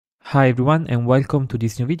Hi everyone and welcome to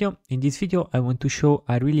this new video. In this video I want to show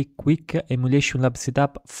a really quick emulation lab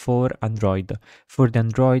setup for Android, for the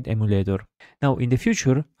Android emulator. Now in the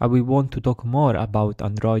future I will want to talk more about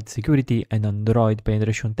Android security and Android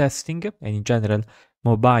penetration testing and in general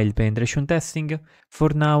mobile penetration testing.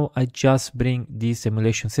 For now I just bring this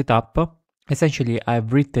emulation setup. Essentially,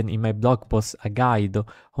 I've written in my blog post a guide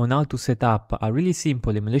on how to set up a really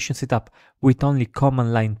simple emulation setup with only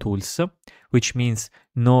command line tools, which means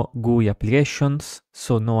no GUI applications,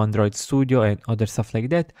 so no Android Studio and other stuff like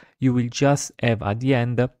that. You will just have at the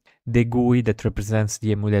end the GUI that represents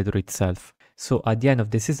the emulator itself. So at the end of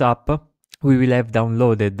the setup, we will have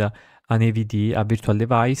downloaded an AVD, a virtual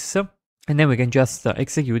device, and then we can just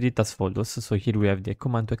execute it as follows. So here we have the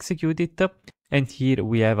command to execute it, and here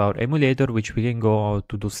we have our emulator, which we can go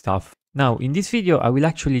to do stuff. Now, in this video, I will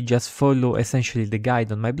actually just follow essentially the guide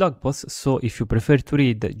on my blog post. So if you prefer to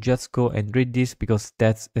read, just go and read this because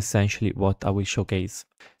that's essentially what I will showcase.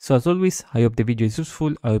 So as always, I hope the video is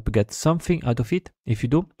useful. I hope you get something out of it. If you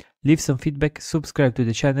do, leave some feedback, subscribe to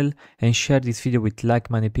the channel, and share this video with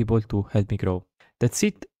like-minded people to help me grow. That's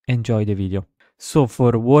it. Enjoy the video. So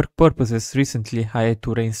for work purposes, recently I had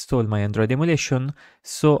to reinstall my Android emulation,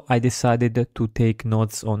 so I decided to take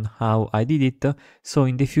notes on how I did it, so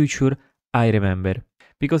in the future I remember.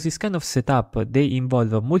 Because this kind of setup, they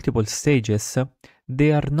involve multiple stages,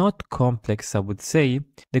 they are not complex, I would say.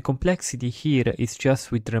 The complexity here is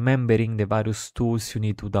just with remembering the various tools you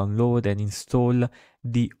need to download and install,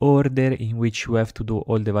 the order in which you have to do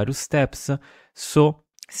all the various steps. So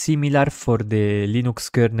similar for the Linux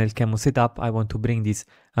kernel QEMU setup, I want to bring this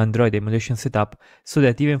Android emulation setup so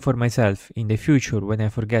that even for myself in the future, when I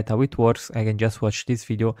forget how it works, I can just watch this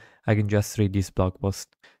video, I can just read this blog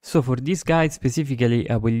post. So for this guide specifically,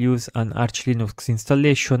 I will use an Arch Linux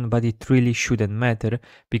installation, but it really shouldn't matter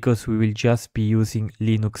because we will just be using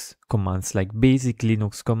Linux commands, like basic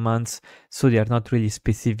Linux commands, so they are not really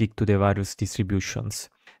specific to the various distributions.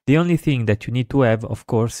 The only thing that you need to have, of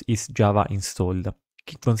course, is Java installed,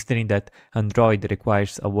 considering that Android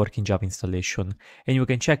requires a working Java installation. And you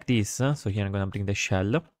can check this, so here I'm gonna bring the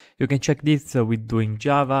shell. You can check this with doing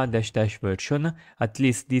java -- version. At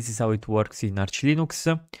least this is how it works in Arch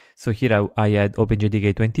Linux. So here I had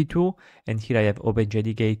OpenJDK 22 and here I have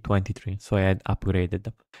OpenJDK 23, so I had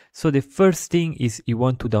upgraded. So the first thing is you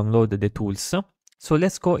want to download the tools. So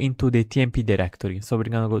let's go into the TMP directory. So we're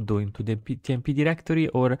gonna go into the TMP directory,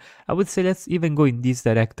 or I would say let's even go in this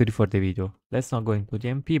directory for the video. Let's not go into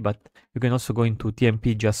TMP, but you can also go into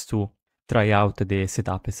TMP just to try out the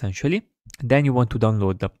setup essentially. Then you want to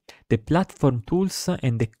download the platform tools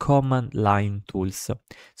and the command line tools.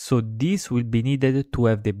 So these will be needed to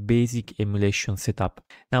have the basic emulation setup.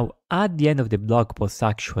 Now at the end of the blog post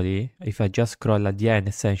actually, if I just scroll at the end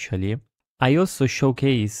essentially, I also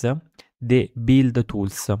showcase the build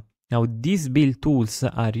tools. Now these build tools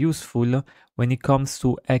are useful when it comes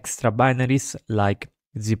to extra binaries like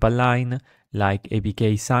zipalign, like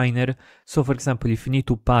APK signer. So for example, if you need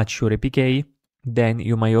to patch your APK, then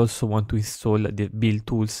you might also want to install the build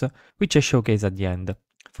tools, which I showcase at the end.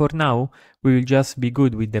 For now, we will just be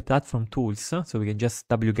good with the platform tools, so we can just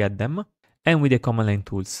wget them, and with the command line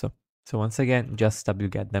tools. So once again, just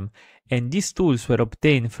wget them. And these tools were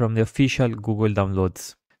obtained from the official Google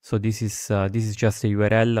downloads. So this is just a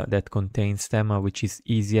URL that contains them, which is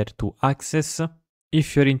easier to access.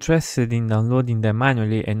 If you're interested in downloading them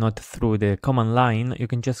manually and not through the command line, you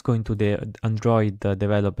can just go into the Android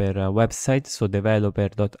developer website, so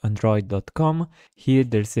developer.android.com. Here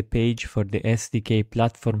there's a page for the SDK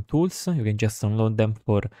platform tools. You can just download them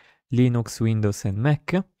for Linux, Windows and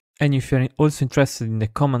Mac. And if you're also interested in the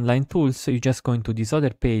command line tools, you just go into this other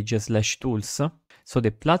page /tools. So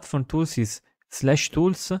the platform tools is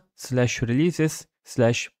 /tools /releases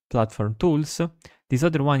 /platform tools. This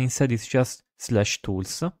other one instead is just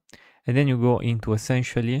 /tools. And then you go into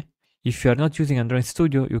essentially, if you are not using Android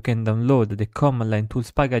Studio, you can download the command line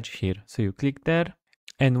tools package here. So you click there,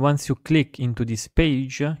 and once you click into this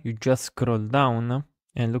page, you just scroll down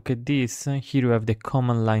and look at this. Here you have the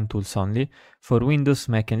command line tools only. For Windows,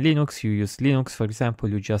 Mac and Linux, you use Linux, for example,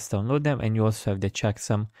 you just download them, and you also have the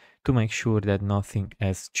checksum to make sure that nothing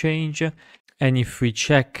has changed. And if we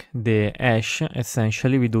check the hash,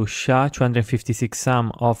 essentially we do SHA-256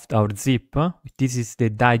 sum of our zip. This is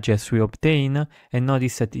the digest we obtain, and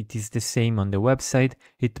notice that it is the same on the website.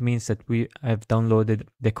 It means that we have downloaded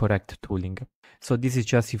the correct tooling. So this is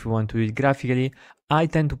just if you want to do it graphically. I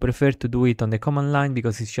tend to prefer to do it on the command line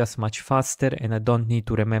because it's just much faster and I don't need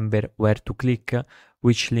to remember where to click,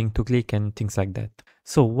 which link to click and things like that.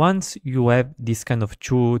 So once you have this kind of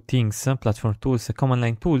two things, platform tools, command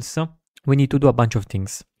line tools, we need to do a bunch of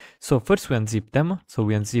things. So first we unzip them. So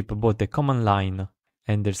we unzip both the command line,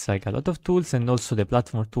 and there's like a lot of tools, and also the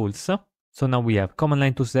platform tools. So now we have command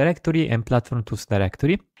line tools directory and platform tools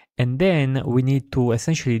directory. And then we need to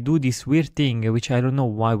essentially do this weird thing, which I don't know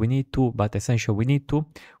why we need to, but essentially we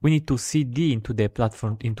need to cd into the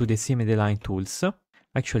platform, into the CMD line tools.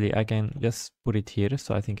 Actually, I can just put it here,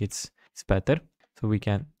 so I think it's better. So we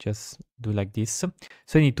can just do like this. So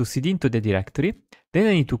I need to cd into the directory. Then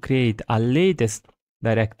I need to create a latest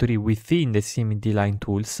directory within the CMD line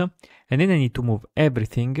tools. And then I need to move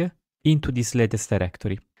everything into this latest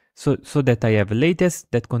directory. So that I have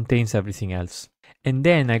latest that contains everything else. And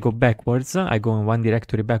then I go backwards, I go in one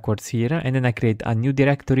directory backwards here, and then I create a new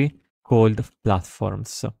directory called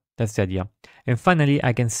platforms. That's the idea. And finally,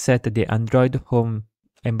 I can set the Android home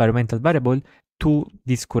environmental variable to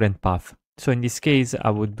this current path. So in this case,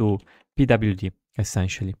 I would do pwd,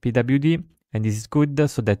 essentially. Pwd, and this is good,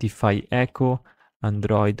 so that if I echo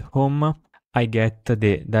Android home, I get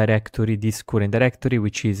the directory, this current directory,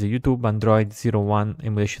 which is YouTube Android 01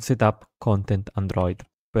 emulation setup content Android.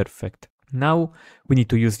 Perfect. Now we need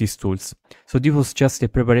to use these tools. So this was just a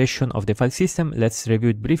preparation of the file system. Let's review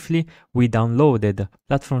it briefly. We downloaded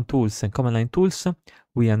platform tools and command line tools.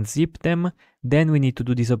 We unzip them. Then we need to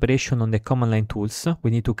do this operation on the command line tools.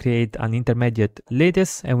 We need to create an intermediate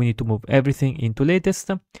latest, and we need to move everything into latest.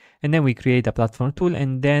 And then we create a platform tool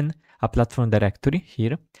and then a platform directory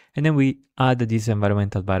here. And then we add this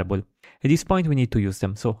environmental variable. At this point, we need to use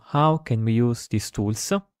them. So how can we use these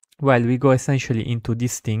tools? Well, we go essentially into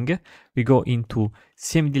this thing. We go into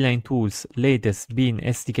CMD line tools, latest bin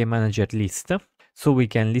SDK manager list. So we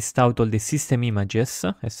can list out all the system images,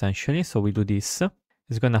 essentially. So we do this.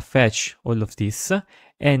 It's gonna fetch all of this.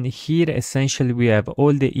 And here, essentially, we have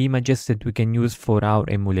all the images that we can use for our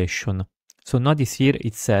emulation. So notice here,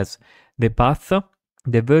 it says the path,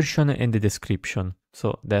 the version, and the description.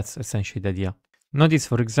 So that's essentially the idea. Notice,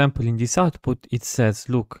 for example, in this output, it says,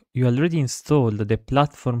 look, you already installed the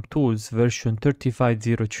platform tools version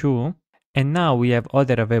 3502, and now we have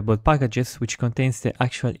other available packages which contains the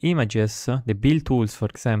actual images, the build tools, for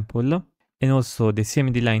example, and also the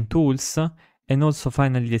CMD line tools, and also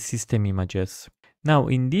finally the system images. Now,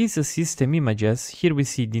 in these system images, here we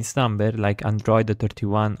see this number like Android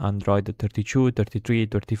 31, Android 32, 33,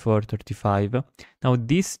 34, 35. Now,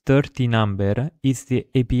 this 30 number is the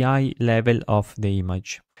API level of the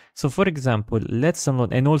image. So, for example, let's download,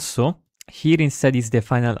 and also here instead is the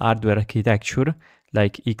final hardware architecture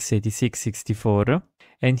like x86, 64.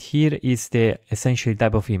 And here is the essential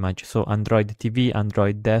type of image. So Android TV,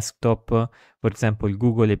 Android desktop, for example,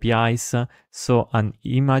 Google APIs. So an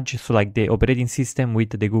image, so like the operating system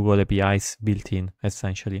with the Google APIs built in,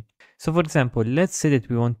 essentially. So for example, let's say that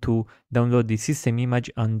we want to download the system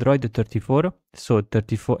image Android 34. So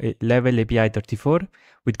 34 level API 34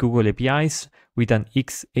 with Google APIs with an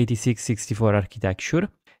x86, 64 architecture.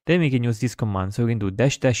 Then we can use this command. So we can do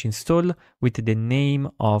 -- install with the name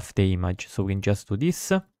of the image. So we can just do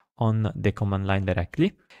this on the command line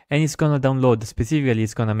directly. And it's gonna download, specifically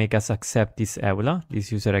it's gonna make us accept this EULA,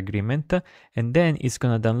 this user agreement. And then it's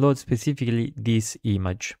gonna download specifically this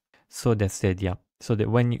image. So that's the idea. So that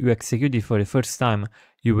when you execute it for the first time,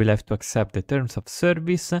 you will have to accept the terms of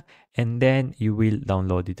service, and then you will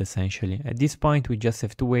download it essentially. At this point, we just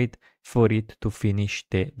have to wait for it to finish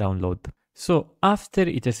the download. So after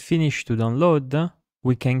it has finished to download,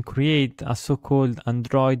 we can create a so-called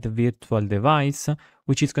Android virtual device,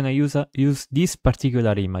 which is going to use this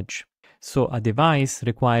particular image. So a device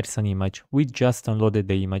requires an image. We just downloaded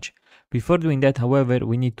the image. Before doing that, however,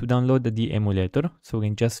 we need to download the emulator. So we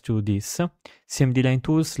can just do this. CMD line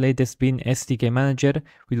tools, latest bin SDK manager.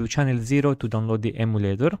 We do channel 0 to download the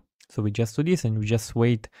emulator. So we just do this and we just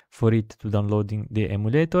wait for it to downloading the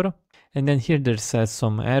emulator. And then here there says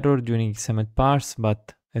some error during XML parse,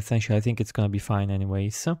 but essentially I think it's gonna be fine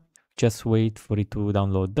anyways. Just wait for it to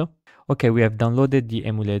download. Okay, we have downloaded the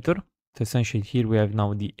emulator. So essentially here we have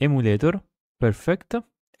now the emulator. Perfect.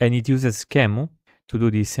 And it uses Qemu to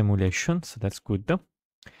do this emulation, so that's good.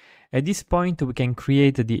 At this point we can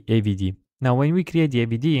create the AVD. Now when we create the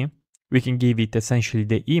AVD, we can give it essentially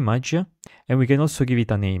the image, and we can also give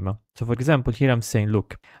it a name. So for example, here I'm saying,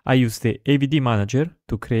 look, I use the AVD manager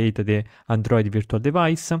to create the Android virtual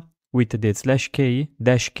device with the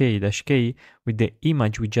 /k with the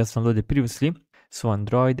image we just downloaded previously. So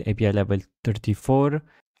Android API level 34,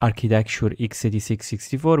 architecture x86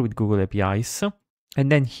 64 with Google APIs.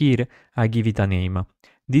 And then here I give it a name.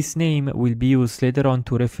 This name will be used later on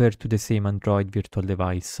to refer to the same Android virtual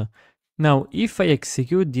device. Now, if I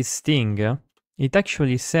execute this thing it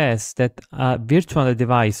actually says that a virtual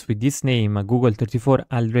device with this name, Google 34,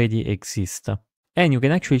 already exists. And you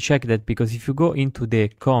can actually check that because if you go into the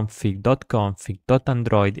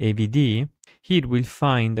config.config.android.avd, here we'll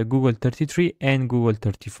find Google 33 and Google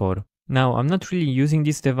 34. Now, I'm not really using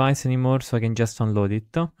this device anymore, so I can just unload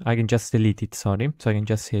it. I can just delete it, sorry. So I can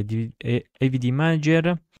just say AVD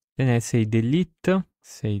manager, then I say delete, and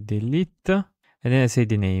then I say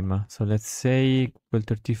the name. So let's say Google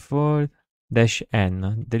 34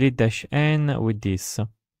 -n, delete -n with this.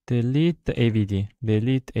 Delete AVD,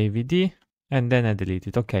 and then I delete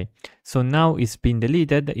it. Okay, so now it's been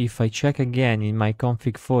deleted. If I check again in my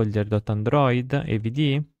config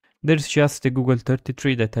folder.android.avd, there's just the Google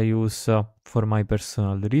 33 that I use for my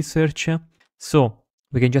personal research. So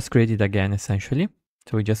we can just create it again, essentially.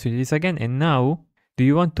 So we just do this again. And now, do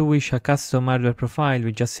you want to wish a custom hardware profile?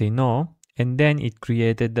 We just say no. And then it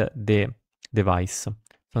created the device.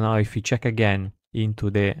 So now if we check again into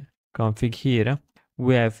the config here,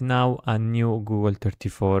 we have now a new Google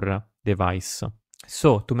 34 device.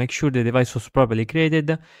 So to make sure the device was properly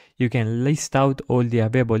created, you can list out all the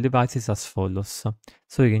available devices as follows.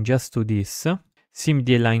 So you can just do this.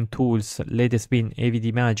 SIMD align tools, latest bin,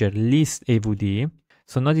 AVD manager, list AVD.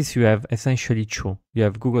 So notice you have essentially two. You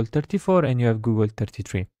have Google 34 and you have Google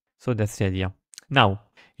 33. So that's the idea. Now,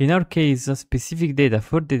 in our case, specific data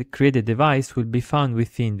for the created device will be found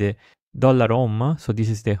within the $home. So this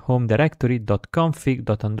is the home directory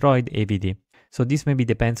 .config.android.avd. So this maybe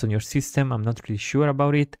depends on your system. I'm not really sure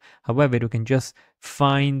about it. However, you can just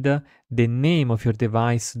find the name of your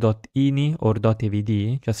device .ini or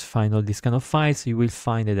 .avd. Just find all these kind of files. You will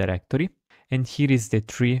find a directory. And here is the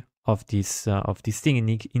tree of this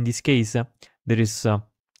thing. In this case, there is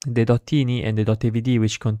the .ini and the .avd,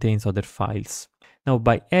 which contains other files. Now,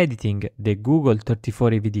 by editing the Google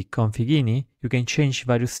 34 AVD config ini, you can change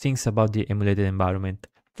various things about the emulated environment.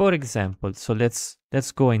 For example, so let's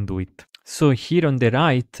go and do it. So here on the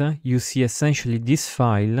right, you see essentially this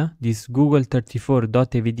file, this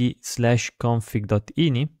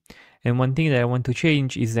google34.avd/config.ini. And one thing that I want to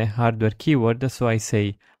change is the hardware keyword. So I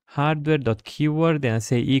say hardware.keyword and I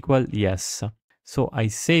say equal yes. So I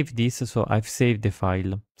save this, so I've saved the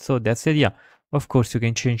file. So that's the idea. Of course, you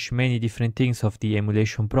can change many different things of the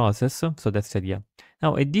emulation process. So that's the idea.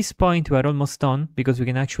 Now at this point, we are almost done because we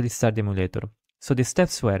can actually start the emulator. So the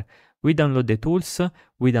steps were, we download the tools,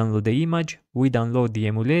 we download the image, we download the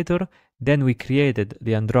emulator, then we created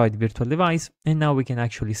the Android virtual device, and now we can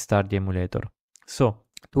actually start the emulator. So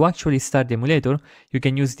to actually start the emulator, you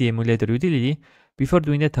can use the emulator utility. Before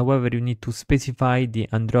doing that, however, you need to specify the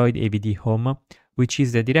Android AVD home, which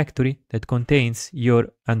is the directory that contains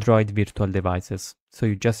your Android virtual devices. So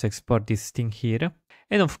you just export this thing here.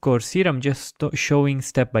 And of course, here I'm just showing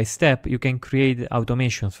step by step. You can create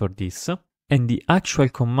automations for this. And the actual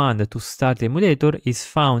command to start the emulator is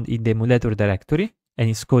found in the emulator directory, and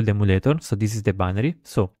it's called emulator. So this is the binary.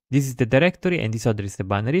 So this is the directory, and this other is the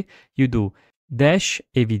binary. You do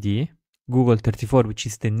 -avd Google 34, which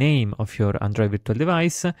is the name of your Android virtual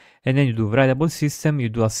device, and then you do writable system. You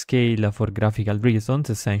do a scale for graphical reasons,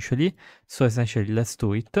 essentially. So essentially, let's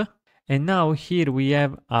do it. And now here we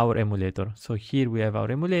have our emulator. So here we have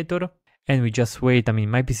our emulator. And we just wait. I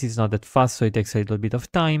mean, my PC is not that fast, so it takes a little bit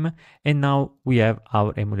of time. And now we have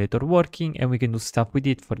our emulator working, and we can do stuff with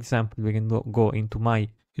it. For example, we can go into my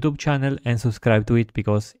YouTube channel and subscribe to it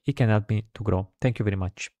because it can help me to grow. Thank you very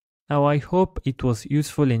much. Now, I hope it was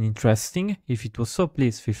useful and interesting. If it was so,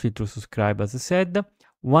 please feel free to subscribe, as I said.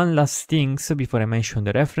 One last thing before I mention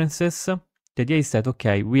the references. The idea is that,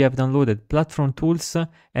 okay, we have downloaded platform tools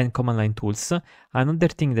and command line tools. Another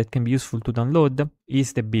thing that can be useful to download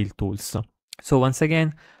is the build tools. So once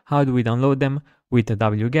again, how do we download them? With a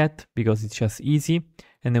wget, because it's just easy.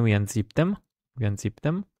 And then we unzip them.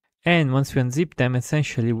 And once we unzip them,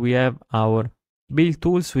 essentially we have our build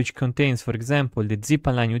tools, which contains, for example, the zip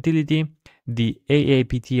align utility, the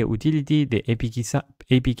AAPT utility, the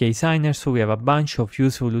APK signer. So we have a bunch of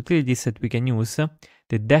useful utilities that we can use.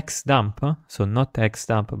 The dex dump, so not x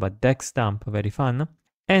dump, but dex dump, very fun,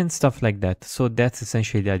 and stuff like that. So that's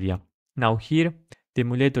essentially the idea. Now here, the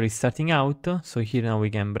emulator is starting out. So here now we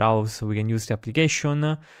can browse, we can use the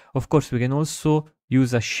application. Of course, we can also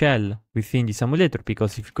use a shell within this emulator,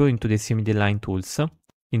 because if you go into the SIMD line tools,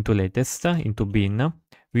 into latest, into bin,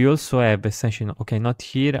 we also have essentially, okay, not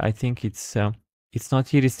here, I think it's not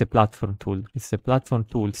here, it's the platform tool. It's the platform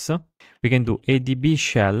tools. We can do adb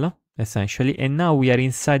shell, essentially, and now we are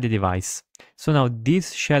inside the device. So now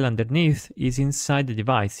this shell underneath is inside the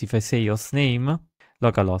device. If I say hostname,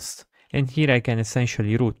 localhost, and here I can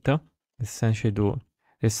essentially root, essentially do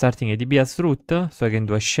restarting adb as root, so I can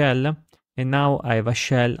do a shell, and now I have a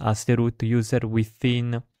shell as the root user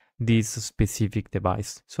within this specific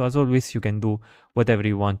device. So as always, you can do whatever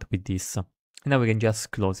you want with this. Now we can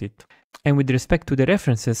just close it. And with respect to the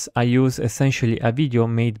references, I use essentially a video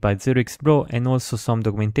made by 0xBro and also some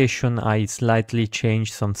documentation. I slightly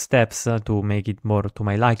changed some steps to make it more to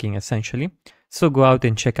my liking essentially. So go out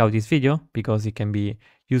and check out this video because it can be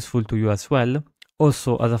useful to you as well.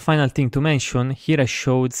 Also, as a final thing to mention, here I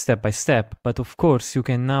showed step by step, but of course you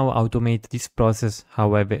can now automate this process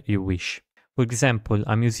however you wish. For example,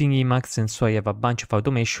 I'm using Emacs and so I have a bunch of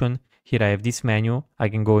automation. Here I have this menu. I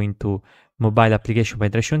can go into mobile application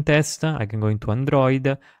penetration test, I can go into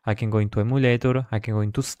Android, I can go into emulator, I can go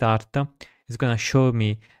into start. It's gonna show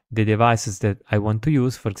me the devices that I want to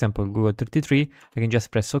use, for example Google 33. I can just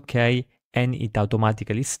press OK and it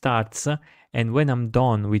automatically starts. And when I'm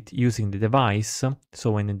done with using the device,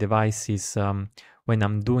 so when the device is, when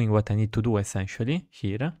I'm doing what I need to do essentially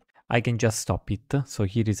here, I can just stop it. So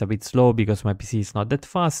here is a bit slow because my PC is not that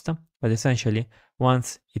fast, but essentially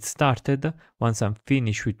once it's started, once I'm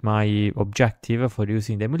finished with my objective for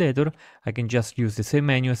using the emulator, I can just use the same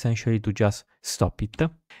menu essentially to just stop it.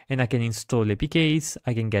 And I can install APKs,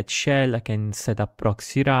 I can get shell, I can set up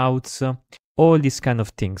proxy routes, all these kind of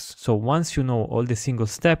things. So once you know all the single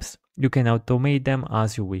steps, you can automate them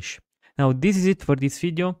as you wish. Now this is it for this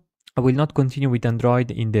video. I will not continue with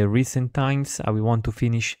Android in the recent times. I will want to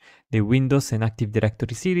finish the Windows and Active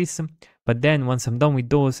Directory series, but then once I'm done with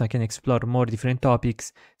those, I can explore more different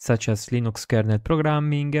topics such as Linux kernel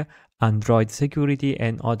programming, Android security,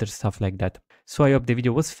 and other stuff like that. So I hope the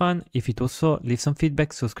video was fun. If it was so, leave some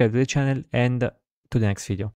feedback, subscribe to the channel, and to the next video.